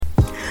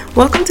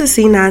Welcome to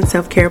C9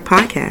 Self-Care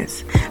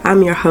Podcast.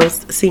 I'm your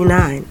host,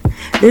 C9.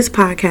 This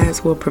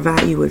podcast will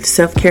provide you with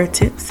self-care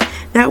tips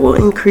that will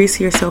increase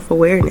your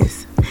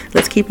self-awareness.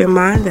 Let's keep in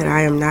mind that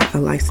I am not a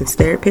licensed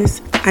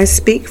therapist. I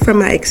speak from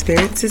my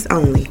experiences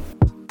only.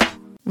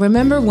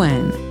 Remember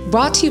When,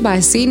 brought to you by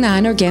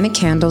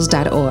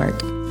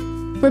C9organiccandles.org.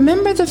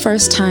 Remember the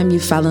first time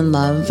you fell in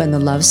love and the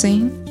love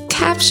scene?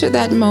 Capture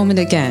that moment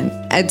again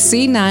at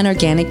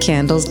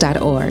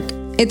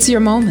C9organiccandles.org. It's your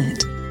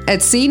moment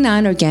at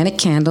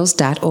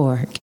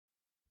C9organiccandles.org.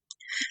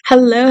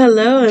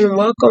 Hello, and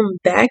welcome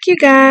back, you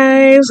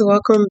guys.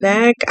 Welcome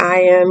back. I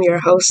am your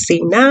host,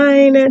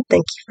 C9. Thank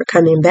you for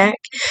coming back.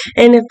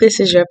 And if this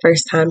is your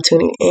first time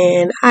tuning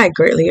in, I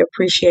greatly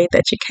appreciate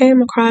that you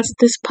came across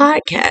this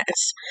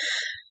podcast.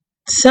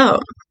 So,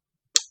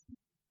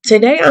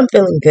 today I'm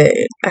feeling good.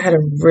 I had a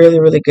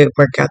really good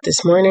workout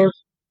this morning.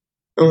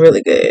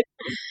 Really good.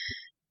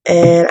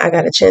 And I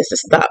got a chance to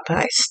stop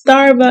by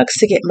Starbucks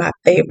to get my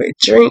favorite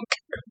drink.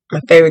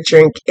 My favorite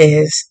drink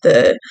is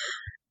the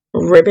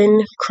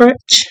Ribbon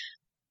Crunch.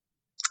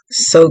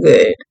 So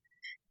good.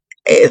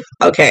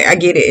 Okay, I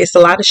get it. It's a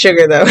lot of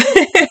sugar though.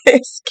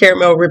 It's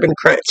caramel ribbon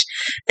crunch.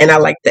 And I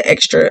like the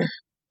extra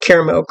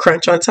caramel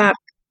crunch on top.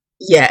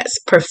 Yes,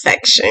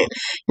 perfection.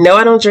 No,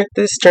 I don't drink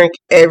this drink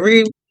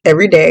every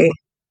day.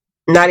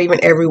 Not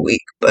even every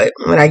week. But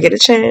when I get a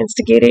chance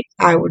to get it,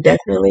 I will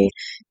definitely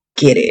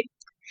get it.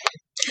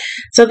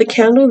 So the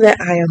candle that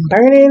I am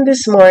burning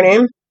this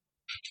morning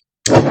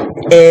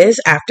is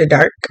After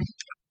Dark.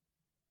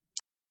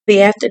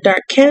 The After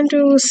Dark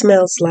candle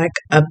smells like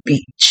a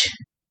beach.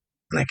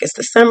 Like it's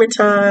the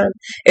summertime.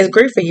 It's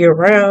great for year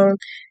round.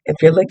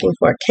 If you're looking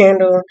for a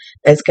candle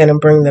that's going to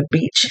bring the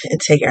beach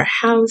into your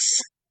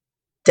house,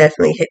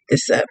 definitely hit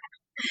this up.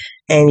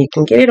 And you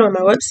can get it on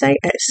my website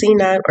at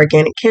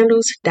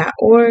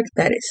c9organiccandles.org.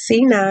 That is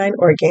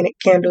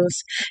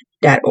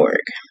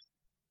c9organiccandles.org.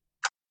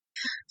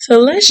 So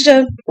let's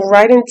jump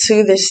right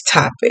into this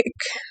topic.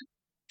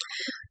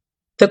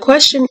 The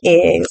question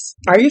is,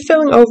 are you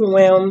feeling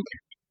overwhelmed?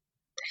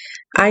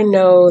 I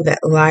know that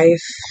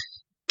life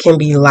can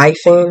be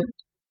lifing,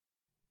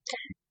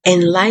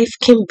 and life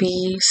can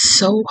be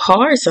so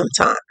hard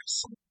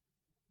sometimes.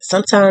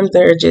 Sometimes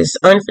there are just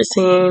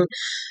unforeseen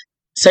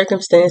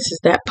circumstances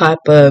that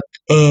pop up,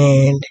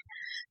 and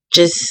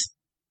just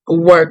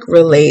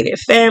work-related,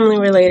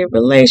 family-related,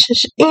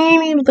 relationship,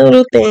 any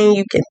little thing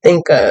you can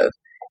think of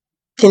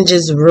can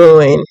just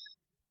ruin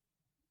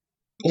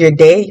your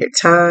day, your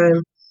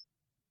time.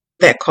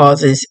 That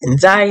causes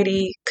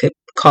anxiety, could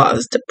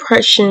cause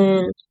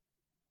depression.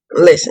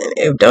 Listen,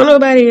 if don't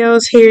nobody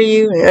else hear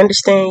you and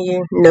understand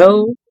you,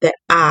 know that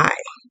I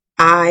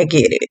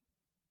get it.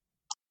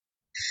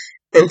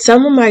 And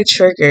some of my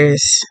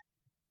triggers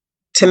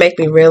to make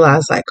me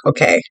realize, like,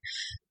 okay,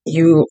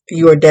 you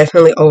are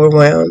definitely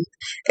overwhelmed.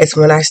 It's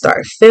when I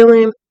start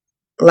feeling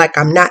like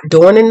I'm not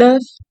doing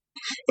enough,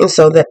 and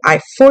so that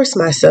I force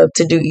myself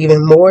to do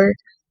even more,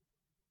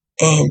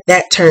 and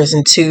that turns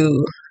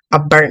into a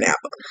burnout,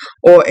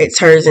 or it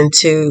turns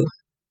into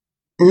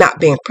not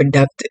being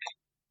productive.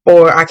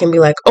 Or I can be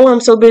like, oh, I'm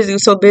so busy.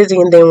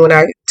 And then when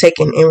I take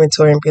an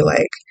inventory and be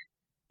like,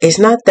 it's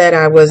not that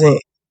I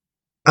wasn't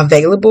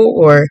available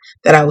or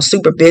that I was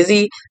super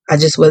busy. I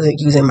just wasn't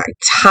using my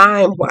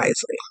time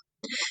wisely.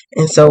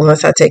 And so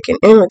once I take an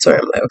inventory,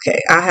 I'm like, okay,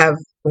 I have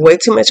way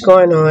too much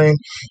going on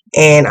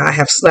and I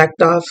have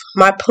slacked off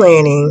my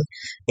planning.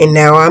 And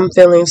now I'm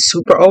feeling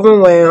super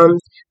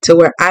overwhelmed to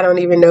where I don't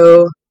even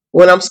know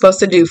what I'm supposed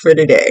to do for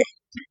today.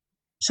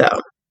 So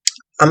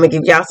I'm going to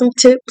give y'all some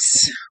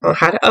tips on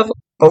how to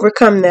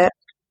overcome that.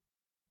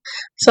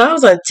 So I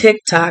was on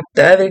TikTok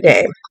the other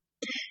day,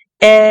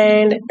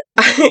 and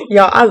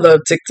y'all, I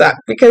love TikTok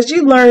because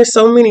you learn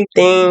so many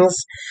things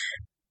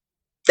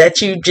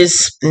that you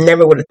just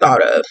never would have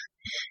thought of.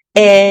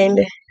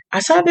 And I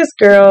saw this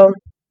girl,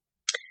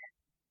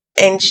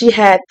 and she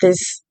had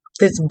this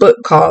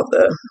book called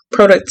The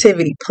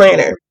Productivity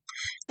Planner.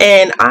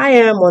 And I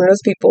am one of those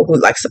people who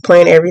likes to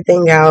plan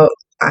everything out.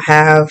 I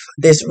have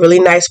this really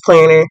nice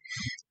planner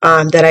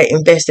that I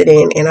invested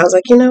in. And I was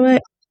like, you know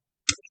what?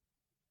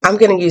 I'm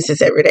going to use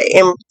this every day.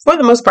 And for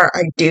the most part,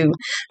 I do.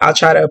 I'll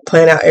try to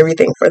plan out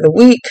everything for the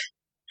week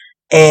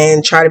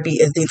and try to be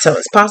as detailed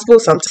as possible.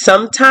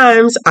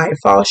 Sometimes I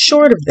fall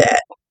short of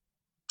that.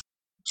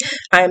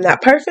 I am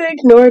not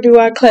perfect, nor do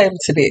I claim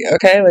to be.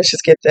 Okay, let's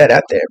just get that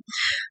out there.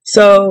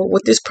 So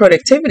with this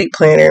productivity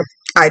planner,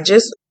 I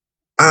just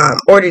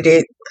ordered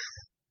it,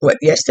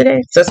 yesterday?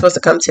 So it's supposed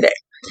to come today.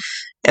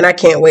 And I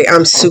can't wait.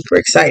 I'm super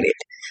excited.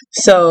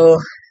 So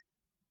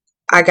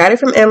I got it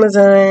from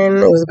Amazon.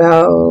 It was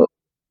about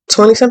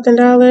 $20-something.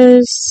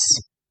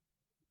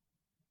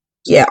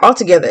 Yeah,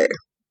 altogether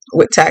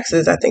with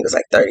taxes, I think it's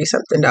like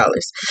 $30-something.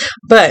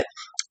 But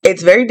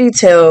it's very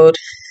detailed.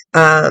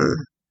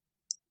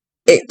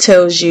 It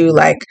tells you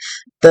like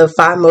the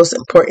 5 most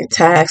important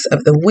tasks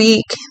of the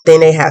week.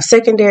 Then they have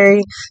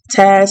secondary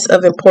tasks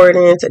of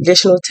importance,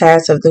 additional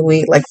tasks of the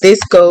week. Like this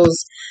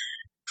goes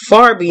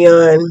far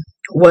beyond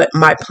what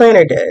my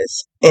planner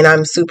does. And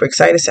I'm super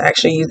excited to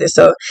actually use this.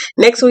 So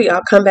next week,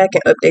 I'll come back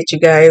and update you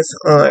guys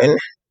on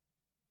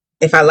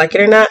if I like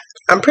it or not.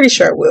 I'm pretty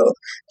sure I will,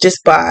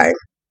 just by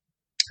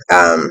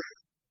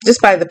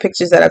the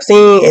pictures that I've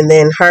seen and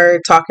then her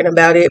talking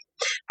about it.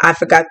 I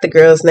forgot the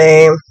girl's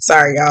name.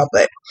 Sorry, y'all,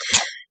 but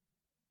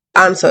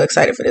I'm so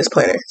excited for this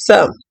planner.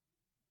 So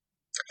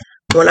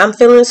when I'm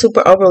feeling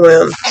super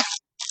overwhelmed,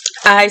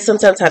 I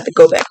sometimes have to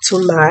go back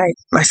to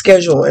my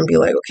schedule and be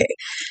like, okay,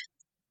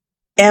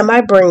 am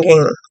I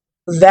bringing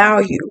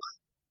value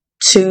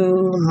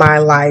to my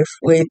life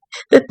with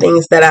the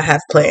things that I have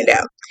planned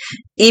out?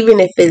 Even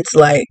if it's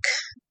like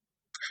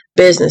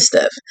business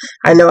stuff,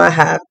 I know I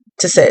have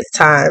to set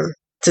time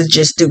to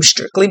just do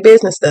strictly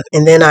business stuff,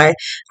 and then I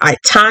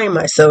time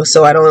myself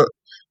so I don't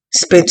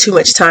spend too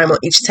much time on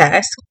each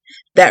task.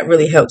 That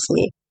really helps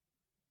me.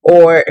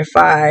 Or if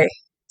I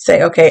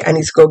say, okay, I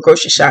need to go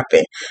grocery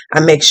shopping,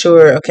 I make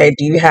sure, okay,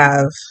 do you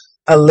have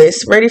a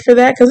list ready for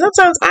that? Because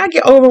sometimes I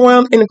get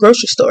overwhelmed in the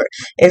grocery store.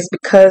 It's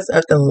because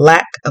of the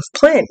lack of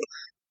planning.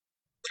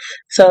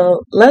 So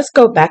let's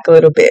go back a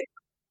little bit.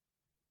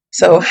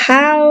 So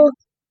how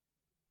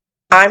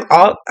I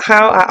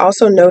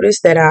also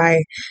noticed that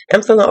I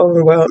am feeling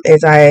overwhelmed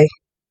is I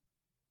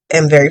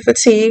am very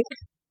fatigued,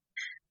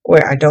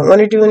 where I don't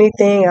want to do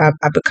anything. I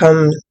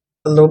become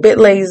a little bit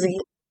lazy,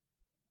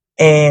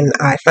 and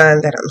I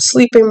find that I'm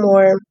sleeping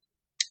more.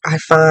 I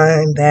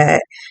find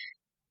that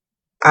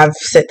I've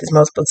said this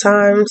multiple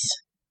times,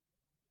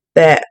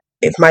 that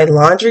if my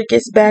laundry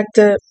gets backed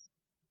up,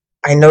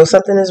 I know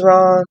something is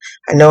wrong.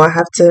 I know I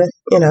have to,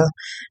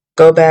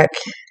 go back,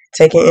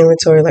 take an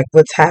inventory, like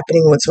what's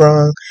happening, what's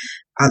wrong.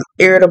 I'm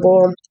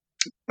irritable,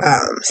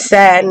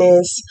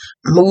 sadness,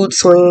 mood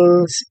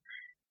swings,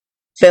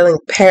 feeling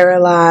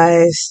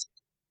paralyzed,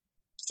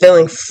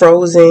 feeling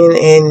frozen.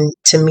 And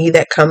to me,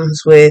 that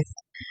comes with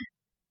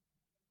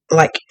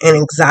like an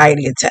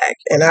anxiety attack.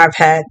 And I've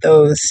had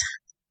those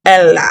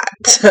a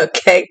lot,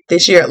 okay?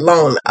 This year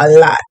alone, a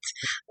lot,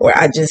 where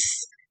I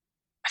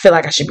feel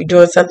like I should be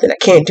doing something, I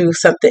can't do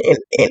something,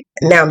 and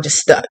now I'm just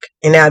stuck,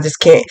 and now I just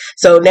can't.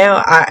 So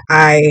now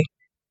I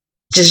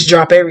just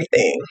drop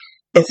everything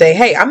and say,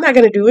 hey, I'm not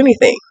going to do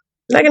anything.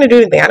 I'm not going to do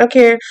anything. I don't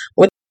care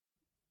what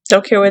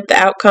the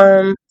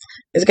outcome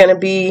is going to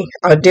be.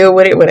 I'll deal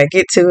with it when I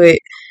get to it.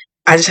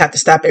 I just have to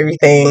stop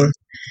everything.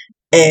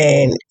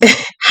 And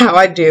how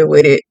I deal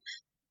with it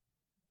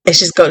is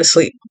just go to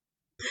sleep.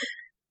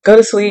 Go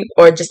to sleep,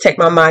 or just take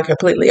my mind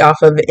completely off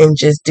of it and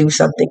just do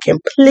something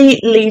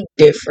completely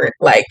different.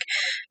 Like,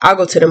 I'll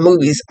go to the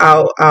movies.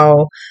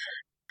 I'll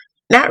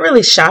not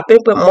really shopping,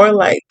 but more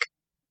like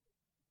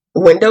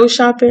window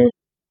shopping.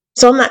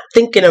 So I'm not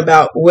thinking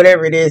about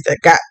whatever it is that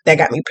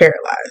got me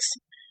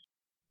paralyzed.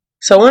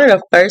 So one of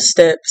the first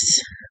steps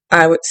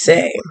I would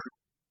say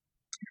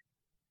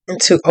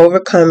into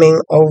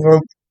overcoming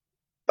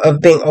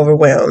of being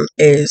overwhelmed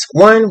is,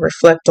 one,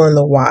 reflect on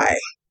the why.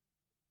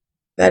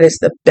 That is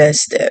the best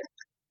step.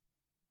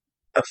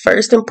 A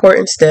first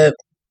important step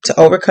to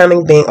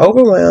overcoming being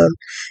overwhelmed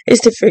is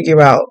to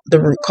figure out the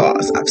root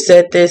cause. I've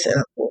said this and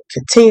I will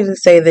continue to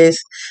say this.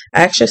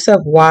 Ask yourself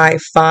why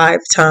 5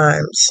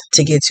 times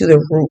to get to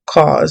the root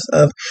cause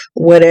of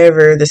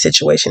whatever the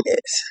situation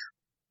is.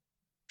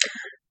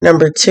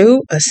 Number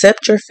 2,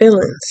 accept your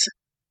feelings.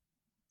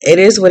 It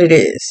is what it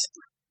is.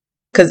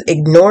 Because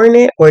ignoring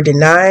it or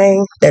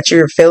denying that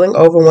you're feeling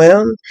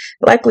overwhelmed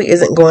likely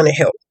isn't going to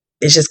help.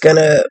 It's just going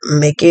to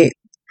make it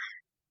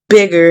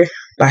bigger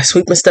by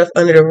sweeping stuff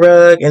under the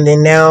rug, and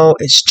then now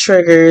it's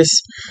triggers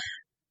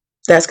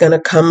that's going to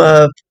come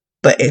up.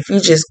 But if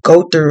you just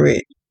go through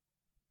it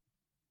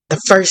the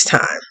first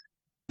time,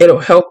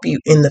 it'll help you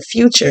in the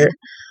future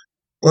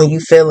when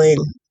you're feeling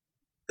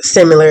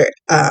similar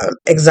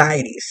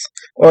anxieties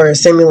or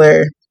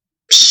similar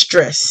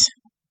stress.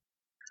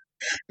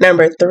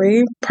 Number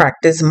 3,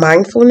 practice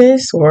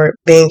mindfulness or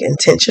being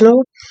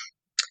intentional.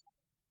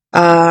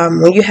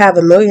 When you have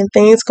a million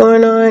things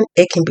going on,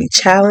 it can be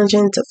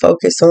challenging to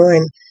focus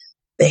on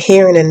the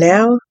here and the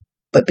now,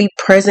 but be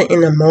present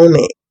in the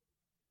moment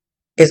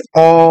is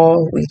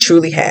all we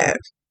truly have.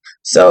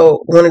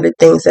 So one of the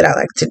things that I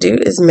like to do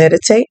is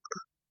meditate.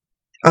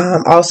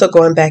 Also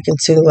going back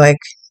into like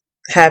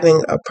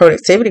having a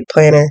productivity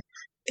planner,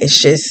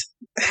 it's just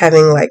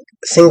having like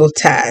single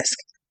task.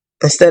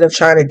 Instead of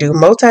trying to do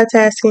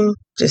multitasking,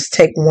 just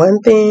take one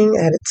thing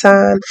at a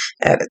time,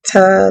 at a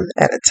time,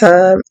 at a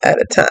time, at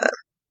a time.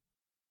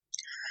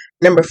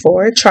 Number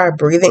 4, try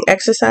breathing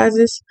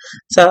exercises.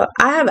 So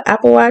I have an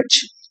Apple Watch,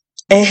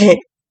 and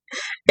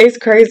it's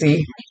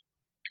crazy.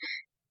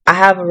 I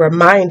have a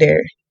reminder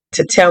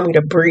to tell me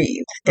to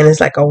breathe, and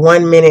it's like a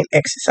 1-minute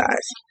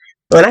exercise.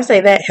 When I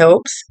say that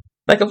helps,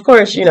 like, of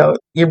course,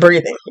 you're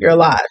breathing, you're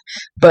alive.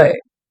 But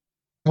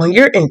when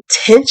you're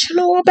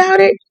intentional about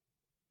it,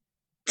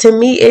 to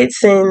me, it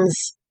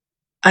sends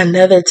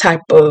another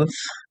type of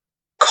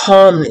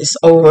calmness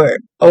over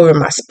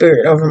my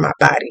spirit, over my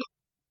body.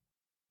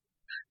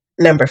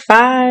 Number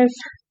 5,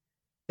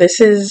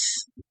 this is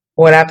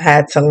what I've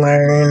had to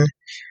learn.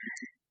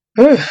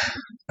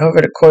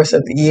 over the course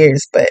of the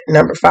years. But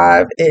number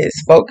 5 is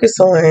focus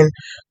on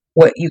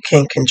what you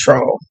can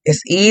control.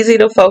 It's easy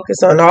to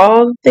focus on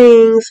all the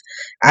things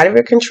out of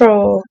your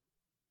control,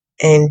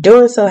 and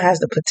doing so has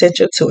the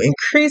potential to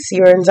increase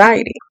your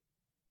anxiety.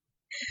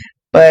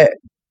 But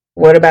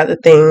what about the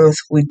things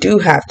we do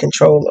have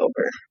control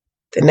over?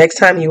 The next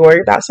time you worry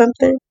about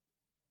something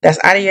that's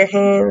out of your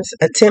hands,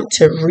 attempt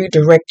to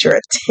redirect your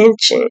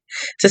attention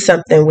to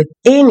something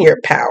within your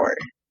power.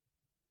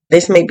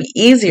 This may be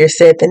easier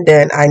said than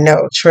done, I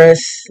know.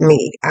 Trust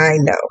me, I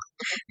know.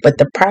 But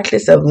the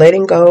practice of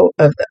letting go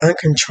of the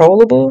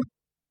uncontrollable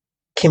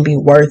can be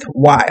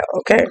worthwhile,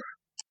 okay?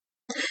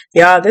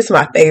 Y'all, this is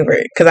my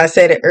favorite because I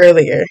said it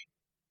earlier.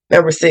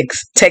 Number 6,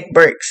 take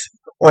breaks.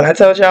 When I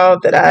told y'all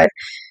that I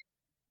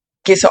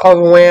get so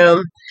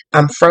overwhelmed,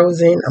 I'm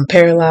frozen, I'm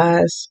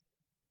paralyzed,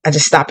 I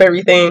just stop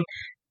everything.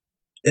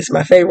 It's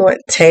my favorite one.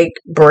 Take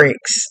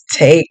breaks.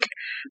 Take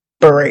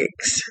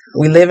breaks.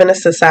 We live in a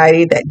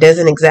society that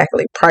doesn't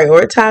exactly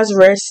prioritize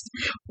rest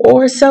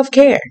or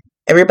self-care.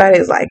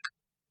 Everybody's like,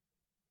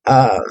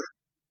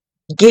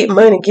 get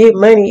money.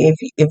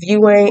 If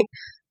you ain't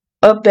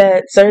up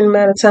that certain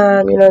amount of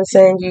time, you know what I'm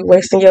saying, you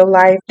wasting your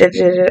life.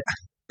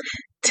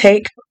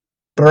 Take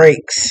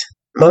breaks.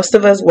 Most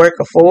of us work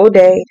a full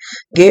day,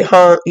 get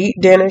home, eat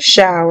dinner,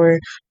 shower,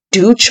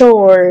 do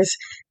chores,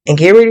 and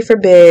get ready for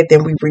bed.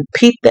 Then we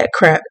repeat that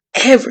crap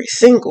every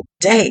single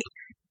day.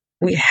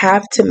 We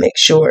have to make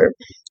sure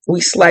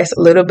we slice a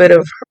little bit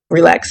of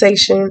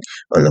relaxation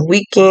on the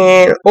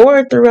weekend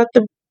or throughout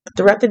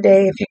the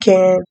day if you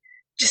can.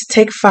 Just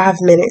take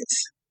 5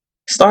 minutes.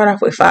 Start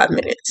off with 5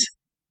 minutes.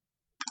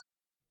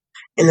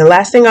 And the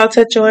last thing I'll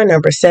touch on,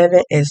 number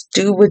 7, is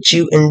do what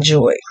you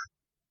enjoy.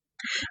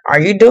 Are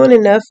you doing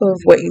enough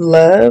of what you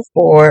love,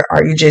 or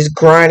are you just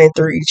grinding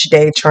through each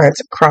day trying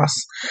to cross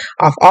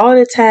off all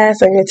the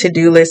tasks on your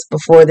to-do list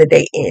before the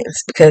day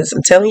ends? Because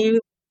I'm telling you,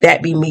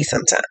 that be me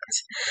sometimes.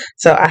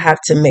 So I have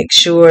to make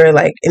sure,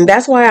 and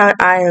that's why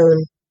I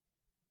am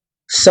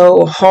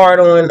so hard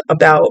on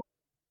about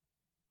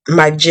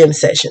my gym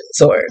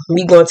sessions or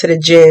me going to the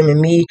gym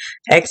and me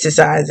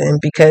exercising,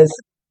 because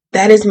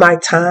that is my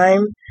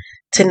time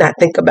to not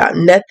think about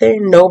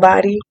nothing,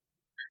 nobody.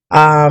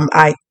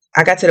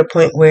 I got to the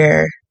point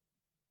where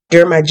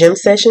during my gym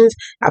sessions,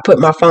 I put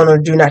my phone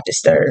on Do Not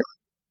Disturb.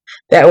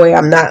 That way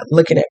I'm not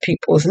looking at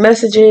people's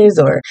messages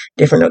or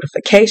different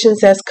notifications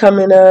that's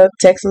coming up,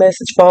 text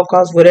message, phone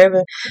calls,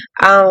 whatever.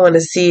 I don't want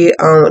to see it.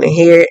 I don't want to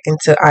hear it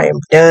until I am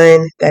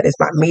done. That is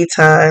my me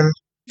time.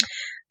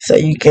 So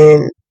you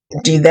can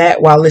do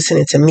that while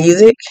listening to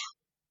music,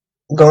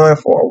 going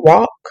for a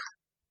walk.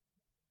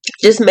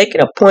 Just make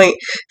it a point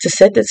to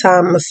set the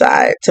time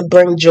aside to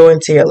bring joy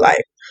into your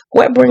life.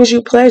 What brings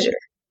you pleasure?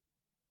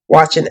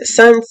 Watching the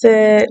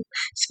sunset,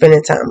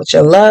 spending time with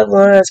your loved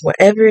ones,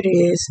 whatever it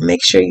is,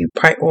 make sure you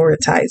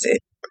prioritize it.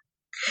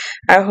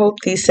 I hope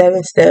these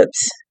 7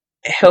 steps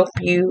help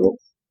you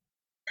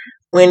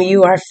when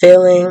you are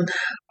feeling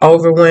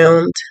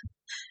overwhelmed.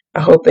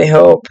 I hope it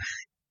helped.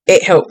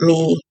 It helped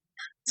me.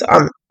 So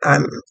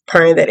I'm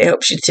praying that it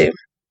helps you too.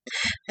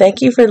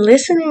 Thank you for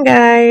listening,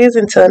 guys.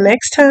 Until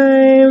next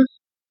time.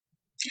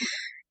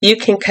 You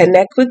can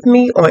connect with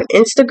me on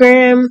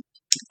Instagram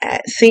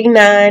at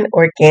C9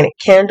 Organic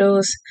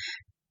Candles.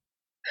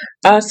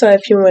 Also,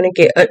 if you want to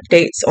get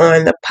updates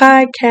on the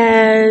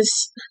podcast,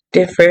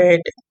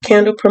 different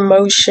candle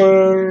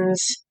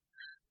promotions,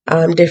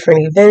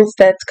 different events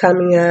that's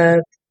coming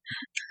up,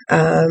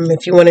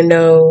 if you want to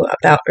know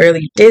about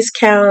early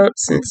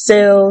discounts and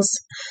sales,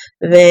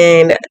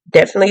 then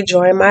definitely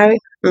join my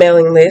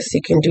mailing list.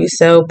 You can do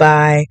so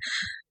by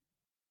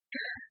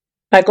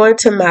going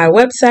to my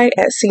website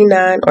at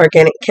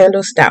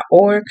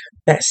c9organiccandles.org.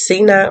 That's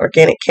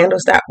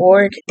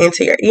c9organiccandles.org.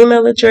 Enter your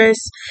email address,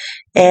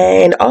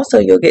 and also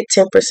you'll get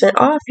 10%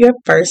 off your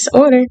first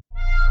order.